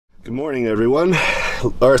Good morning, everyone.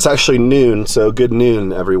 Or it's actually noon, so good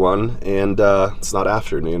noon, everyone. And it's not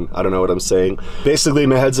afternoon. I don't know what I'm saying. Basically,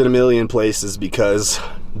 my head's in a million places because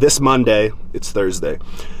this Monday, it's Thursday.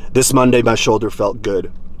 This Monday, my shoulder felt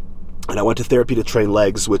good. And I went to therapy to train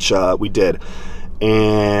legs, which we did.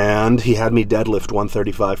 And he had me deadlift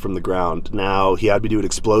 135 from the ground. Now, he had me do it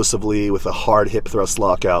explosively with a hard hip thrust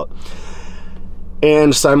lockout.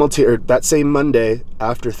 And that same Monday,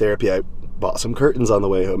 after therapy, I bought some curtains on the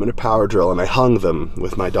way home and a power drill, and I hung them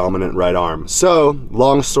with my dominant right arm. So,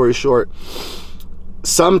 long story short,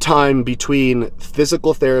 sometime between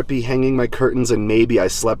physical therapy, hanging my curtains, and maybe I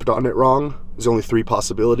slept on it wrong, there's only 3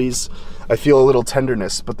 possibilities, I feel a little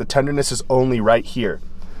tenderness, but the tenderness is only right here,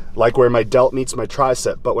 like where my delt meets my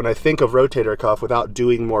tricep. But when I think of rotator cuff without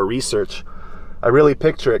doing more research, I really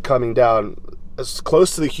picture it coming down as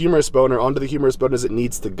close to the humerus bone or onto the humerus bone as it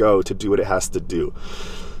needs to go to do what it has to do.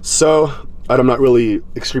 So, I'm not really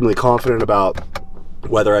extremely confident about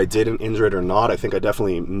whether I didn't injure it or not. I think I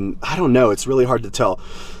definitely, I don't know, it's really hard to tell.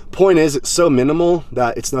 Point is, it's so minimal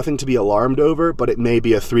that it's nothing to be alarmed over, but it may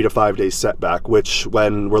be a 3 to 5 day setback, which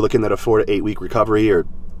when we're looking at a 4 to 8 week recovery or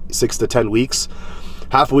 6 to 10 weeks,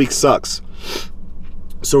 half a week sucks.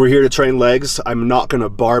 So we're here to train legs. I'm not gonna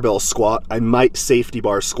barbell squat. I might safety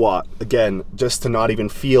bar squat, again, just to not even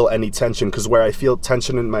feel any tension, because where I feel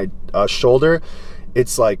tension in my shoulder,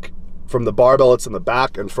 it's like from the barbell, it's in the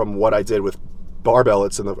back, and from what I did with barbell,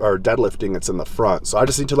 it's in the, or deadlifting, it's in the front. So I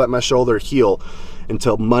just need to let my shoulder heal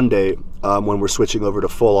until Monday when we're switching over to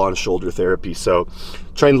full-on shoulder therapy. So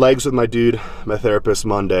trained legs with my dude, my therapist,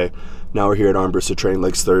 Monday. Now we're here at Armbrust to train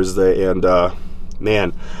legs Thursday, and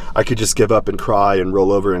man, I could just give up and cry and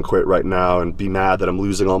roll over and quit right now and be mad that I'm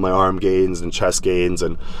losing all my arm gains and chest gains.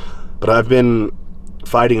 But I've been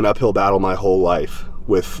fighting an uphill battle my whole life,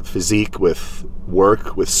 with physique, with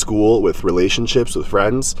work, with school, with relationships, with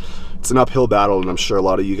friends. It's an uphill battle, and I'm sure a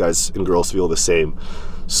lot of you guys and girls feel the same.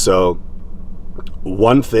 So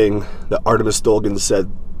one thing that Artemis Dolgan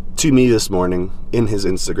said to me this morning in his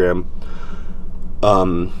Instagram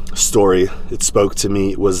story, it spoke to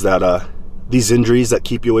me, was that these injuries that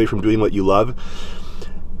keep you away from doing what you love,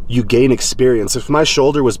 you gain experience. If my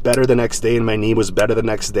shoulder was better the next day and my knee was better the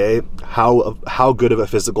next day, how good of a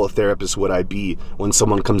physical therapist would I be when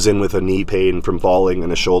someone comes in with a knee pain from falling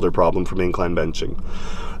and a shoulder problem from incline benching?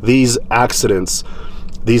 These accidents,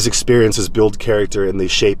 these experiences build character, and they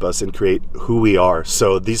shape us and create who we are.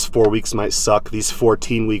 So these 4 weeks might suck, these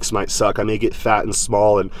 14 weeks might suck. I may get fat and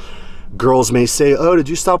small, and girls may say, oh, did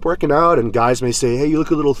you stop working out? And guys may say, hey, you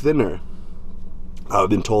look a little thinner. I've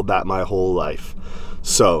been told that my whole life.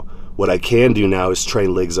 So what I can do now is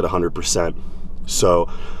train legs at 100%. So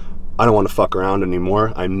I don't want to fuck around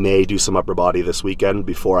anymore. I may do some upper body this weekend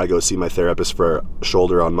before I go see my therapist for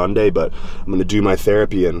shoulder on Monday, but I'm going to do my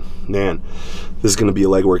therapy, and man, this is going to be a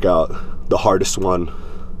leg workout, the hardest one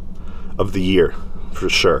of the year for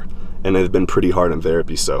sure. And it's been pretty hard in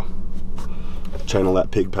therapy, so channel that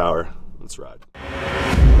pig power. Let's ride.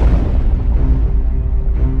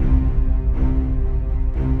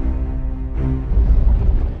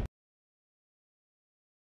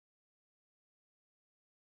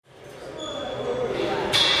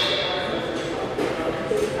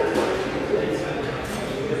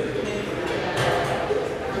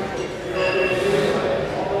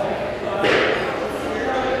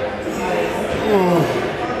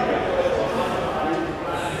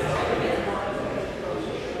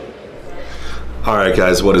 Alright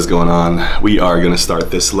guys, what is going on? We are going to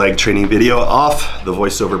start this leg training video off, the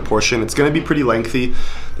voiceover portion. It's going to be pretty lengthy.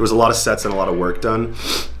 There was a lot of sets and a lot of work done.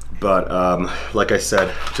 But like I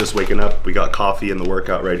said, just waking up, we got coffee and the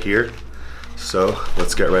workout right here. So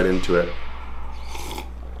let's get right into it.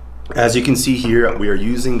 As you can see here, we are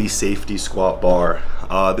using the safety squat bar.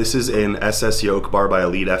 This is an SS yoke bar by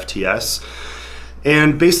Elite FTS.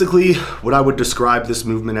 And basically what I would describe this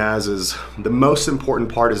movement as is, the most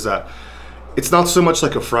important part is that it's not so much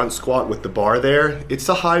like a front squat with the bar there. It's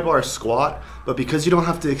a high bar squat, but because you don't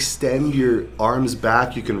have to extend your arms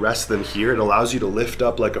back, you can rest them here. It allows you to lift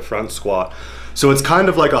up like a front squat. So it's kind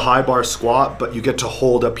of like a high bar squat, but you get to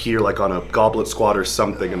hold up here like on a goblet squat or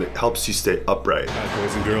something, and it helps you stay upright. All right,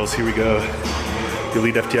 boys and girls, here we go. The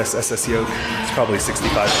Elite FTS SS yoke. It's probably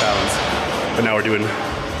 65 pounds, but now we're doing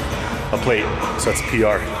a plate, so that's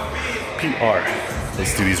PR. PR.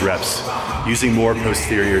 Let's do these reps using more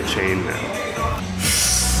posterior chain now.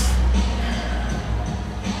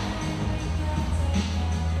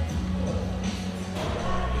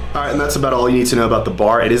 All right, and that's about all you need to know about the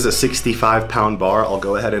bar. It is a 65-pound bar. I'll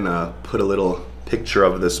go ahead and put a little picture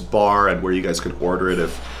of this bar and where you guys can order it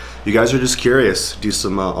if you guys are just curious, do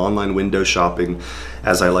some online window shopping,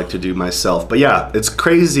 as I like to do myself. But yeah, it's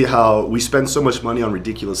crazy how we spend so much money on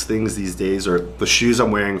ridiculous things these days. Or the shoes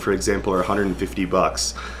I'm wearing, for example, are 150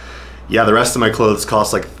 bucks. Yeah, the rest of my clothes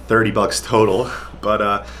cost like 30 bucks total,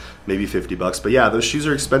 but maybe 50 bucks. But yeah, those shoes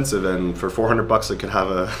are expensive, and for 400 bucks I could have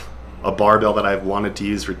a barbell that I've wanted to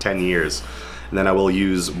use for 10 years. And then I will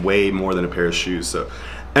use way more than a pair of shoes. So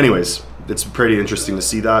anyways, it's pretty interesting to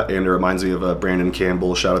see that, and it reminds me of Brandon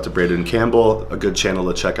Campbell. Shout out to Brandon Campbell, a good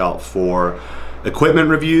channel to check out for equipment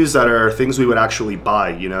reviews that are things we would actually buy,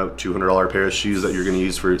 you know, $200 pair of shoes that you're gonna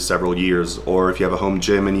use for several years. Or if you have a home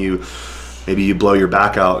gym and maybe you blow your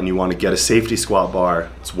back out and you want to get a safety squat bar,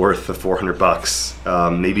 it's worth the 400 bucks.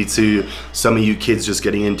 Maybe to some of you kids just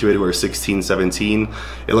getting into it who are 16, 17,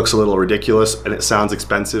 it looks a little ridiculous and it sounds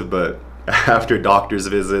expensive, but after doctor's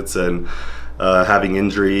visits and having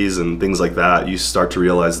injuries and things like that, you start to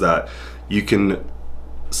realize that you can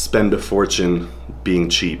spend a fortune being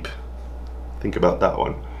cheap. Think about that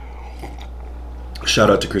one.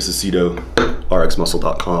 Shout out to Chris Aceto,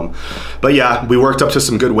 rxmuscle.com. But yeah, we worked up to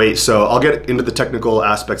some good weight, so I'll get into the technical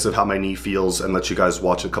aspects of how my knee feels and let you guys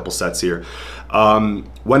watch a couple sets here.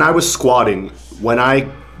 When I was squatting, when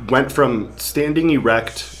I went from standing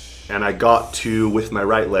erect and I got to, with my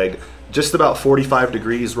right leg, just about 45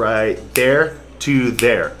 degrees right there to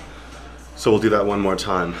there. So we'll do that one more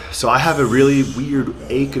time. So I have a really weird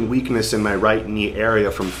ache and weakness in my right knee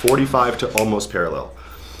area from 45 to almost parallel.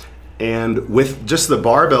 And with just the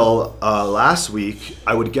barbell last week,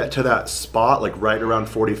 I would get to that spot like right around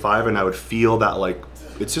 45 and I would feel that, like,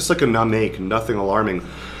 it's just like a numb ache, nothing alarming.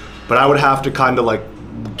 But I would have to kind of like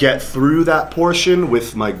get through that portion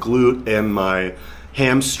with my glute and my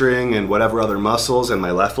hamstring and whatever other muscles and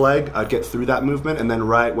my left leg. I'd get through that movement, and then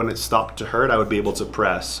right when it stopped to hurt, I would be able to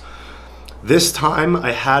press. This time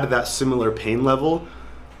I had that similar pain level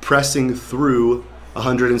pressing through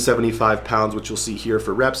 175 pounds, which you'll see here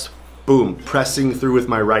for reps. Boom, pressing through with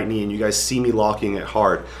my right knee, and you guys see me locking it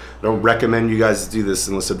hard. I don't recommend you guys do this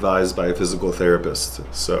unless advised by a physical therapist.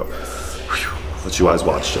 So, whew, let you guys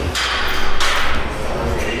watch it.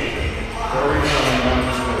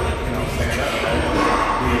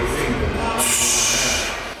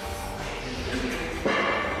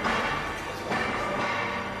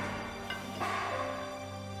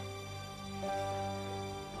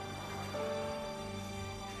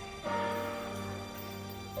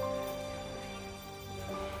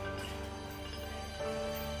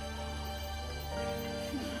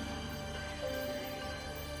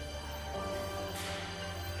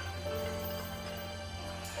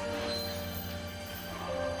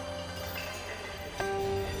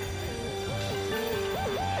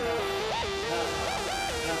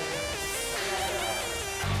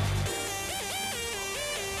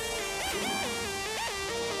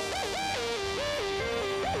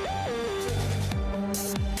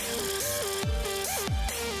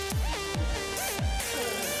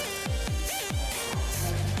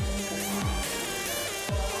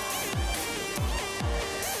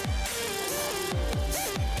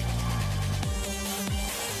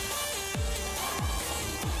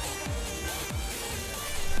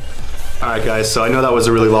 Alright guys, so I know that was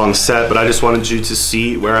a really long set, but I just wanted you to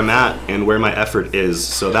see where I'm at and where my effort is.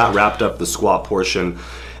 So that wrapped up the squat portion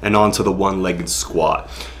and onto the one-legged squat.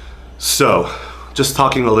 So, just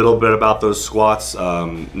talking a little bit about those squats,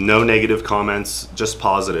 no negative comments, just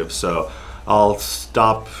positive. So I'll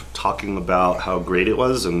stop talking about how great it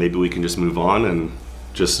was and maybe we can just move on and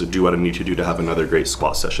just do what I need to do to have another great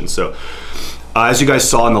squat session. So as you guys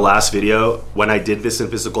saw in the last video, when I did this in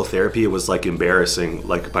physical therapy, it was like embarrassing.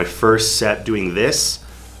 Like my first set doing this,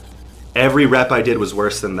 every rep I did was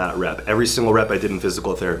worse than that rep. Every single rep I did in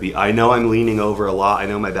physical therapy. I know I'm leaning over a lot. I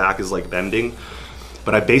know my back is like bending,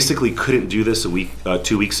 but I basically couldn't do this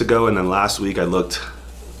 2 weeks ago. And then last week I looked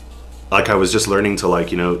like I was just learning to,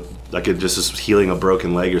 like, you know, like it just was healing a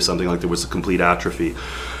broken leg or something, like there was a complete atrophy.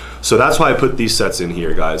 So that's why I put these sets in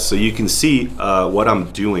here, guys, so you can see what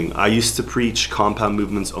I'm doing. I used to preach compound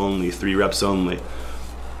movements only, 3 reps only.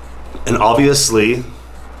 And obviously,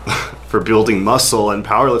 for building muscle and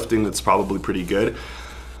powerlifting, that's probably pretty good.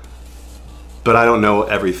 But I don't know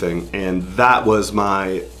everything, and that was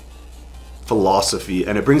my philosophy.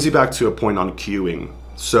 And it brings you back to a point on cueing.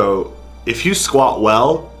 So if you squat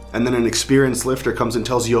well, and then an experienced lifter comes and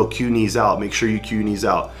tells you, oh, cue knees out, make sure you cue knees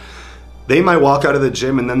out. They might walk out of the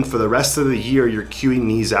gym and then for the rest of the year you're cueing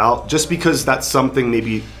knees out just because that's something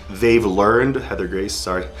maybe they've learned. Heather Grace,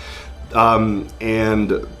 sorry. What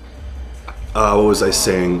was I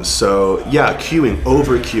saying? So yeah, cueing,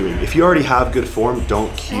 over cueing. If you already have good form,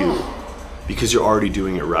 don't cue because you're already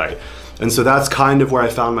doing it right. And so that's kind of where I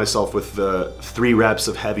found myself with the 3 reps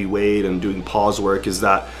of heavy weight and doing pause work, is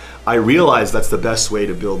that I realized that's the best way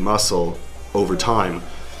to build muscle over time.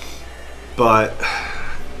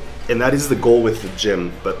 And that is the goal with the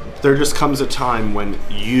gym, but there just comes a time when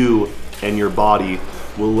you and your body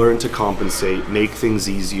will learn to compensate, make things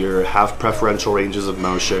easier, have preferential ranges of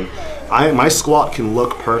motion. My squat can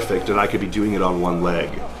look perfect and I could be doing it on one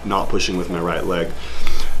leg, not pushing with my right leg.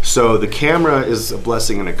 So the camera is a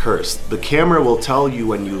blessing and a curse. The camera will tell you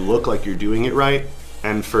when you look like you're doing it right,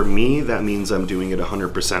 and for me, that means I'm doing it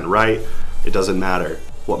 100% right. It doesn't matter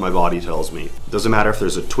what my body tells me. It doesn't matter if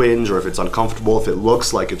there's a twinge or if it's uncomfortable. If it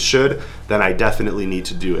looks like it should, then I definitely need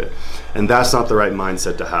to do it. And that's not the right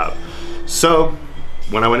mindset to have. So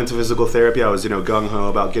when I went into physical therapy, I was, gung-ho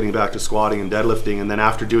about getting back to squatting and deadlifting. And then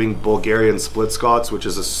after doing Bulgarian split squats, which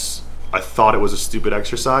is I thought it was a stupid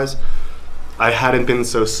exercise, I hadn't been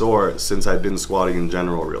so sore since I'd been squatting in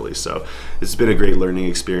general, really. So it's been a great learning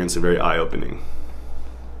experience and very eye-opening.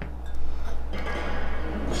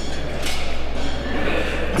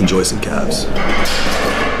 Enjoy some calves.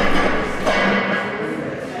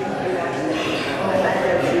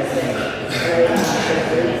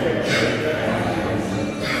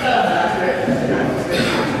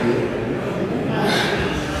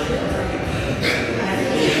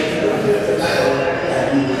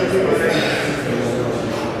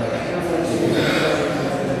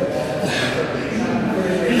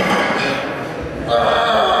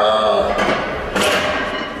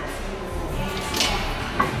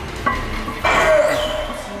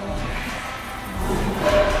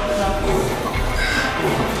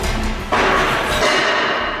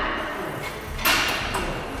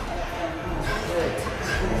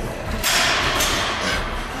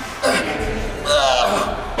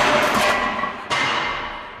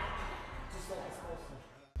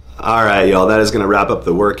 Alright y'all, that is going to wrap up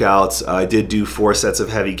the workouts. I did do 4 sets of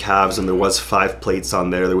heavy calves and there was 5 plates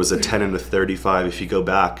on there. There was a 10 and a 35. If you go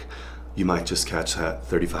back, you might just catch that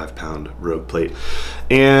 35-pound rogue plate.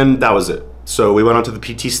 And that was it. So we went on to the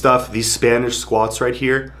PT stuff. These Spanish squats right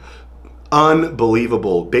here,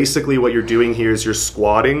 unbelievable. Basically what you're doing here is you're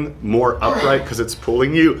squatting more upright because it's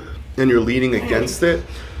pulling you and you're leaning against it.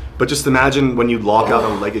 But just imagine when you lock out a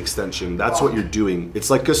leg extension, that's what you're doing.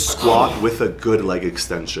 It's like a squat with a good leg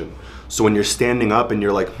extension. So when you're standing up and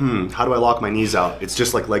you're like, how do I lock my knees out? It's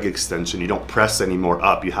just like leg extension. You don't press anymore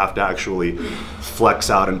up. You have to actually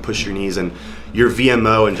flex out and push your knees, and your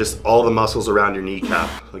VMO and just all the muscles around your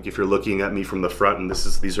kneecap. Like if you're looking at me from the front and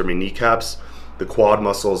these are my kneecaps, the quad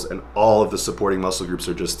muscles and all of the supporting muscle groups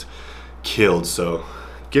are just killed. So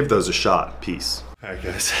give those a shot. Peace. All right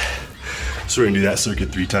guys, so we're gonna do that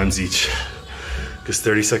circuit 3 times each, because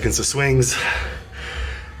 30 seconds of swings,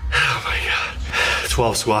 oh my God,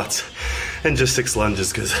 12 squats, and just 6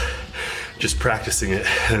 lunges, because just practicing it,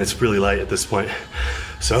 and it's really light at this point.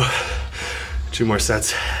 So 2 more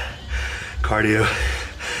sets, cardio,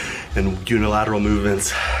 and unilateral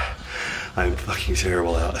movements. I'm fucking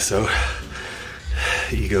terrible at, so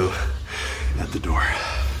ego at the door.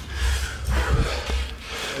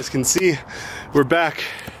 As you can see, we're back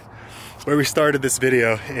where we started this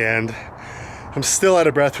video, and I'm still out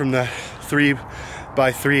of breath from the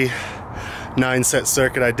 3x3 9-set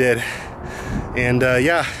circuit I did. And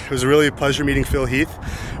yeah, it was really a pleasure meeting Phil Heath.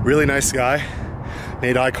 Really nice guy.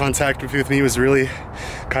 Made eye contact with me, was really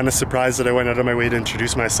kind of surprised that I went out of my way to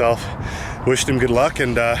introduce myself. Wished him good luck,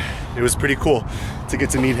 and it was pretty cool to get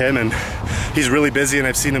to meet him. And he's really busy, and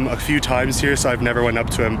I've seen him a few times here, so I've never went up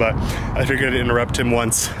to him, but I figured I'd interrupt him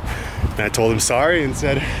once. And I told him sorry and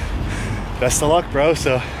said, best of luck, bro.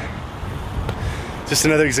 So just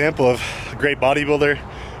another example of a great bodybuilder,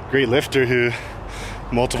 great lifter who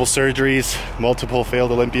multiple surgeries, multiple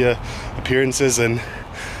failed Olympia appearances, and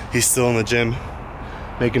he's still in the gym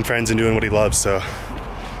making friends and doing what he loves. So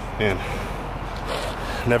man,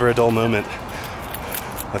 never a dull moment.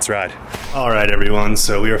 Let's ride. All right everyone,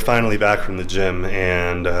 so we are finally back from the gym,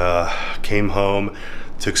 and came home,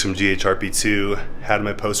 took some GHRP2, had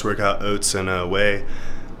my post-workout oats and whey,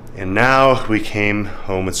 and now we came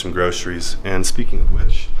home with some groceries. And speaking of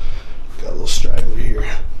which, got a little straggler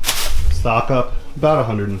here. Stock up about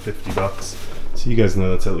 150 bucks. So you guys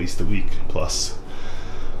know that's at least a week plus.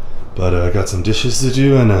 But I got some dishes to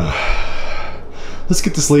do, and let's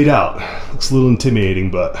get this laid out. Looks a little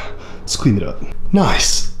intimidating, but let's clean it up.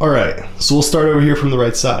 Nice. All right, so we'll start over here from the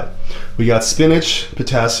right side. We got spinach,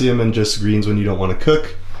 potassium, and just greens when you don't want to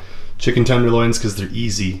cook. Chicken tenderloins because they're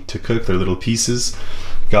easy to cook, they're little pieces.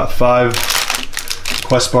 Got 5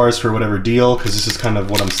 Quest bars for whatever deal, because this is kind of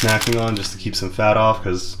what I'm snacking on just to keep some fat off,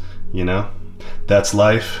 because, you know, that's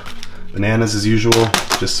life. Bananas as usual,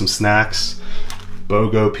 just some snacks.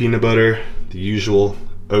 BOGO peanut butter, the usual.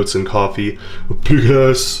 Oats and coffee, a big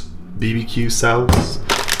ass BBQ sauce,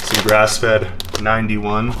 some grass-fed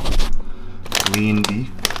 91 lean beef,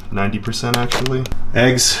 90% actually.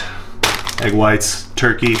 Eggs, egg whites,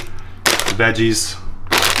 turkey, veggies,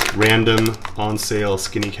 random on sale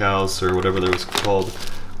skinny cows or whatever they're called,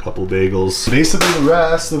 a couple bagels. Basically the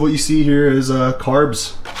rest of what you see here is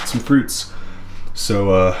carbs, some fruits.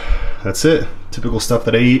 So that's it. Typical stuff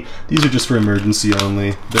that I eat. These are just for emergency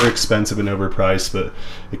only. They're expensive and overpriced, but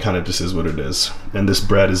it kind of just is what it is. And this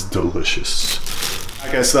bread is delicious.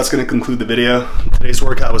 Alright guys, so that's going to conclude the video. Today's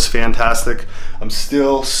workout was fantastic. I'm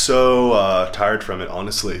still so tired from it,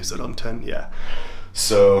 honestly. Is it on 10? Yeah.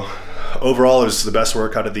 So overall, it was the best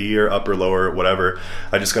workout of the year, upper, lower, whatever.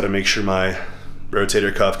 I just got to make sure my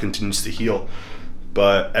rotator cuff continues to heal.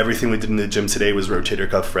 But everything we did in the gym today was rotator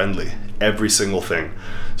cuff friendly. Every single thing.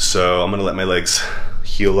 So I'm gonna let my legs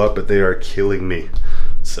heal up, but they are killing me.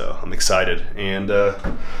 So I'm excited. And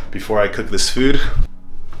before I cook this food,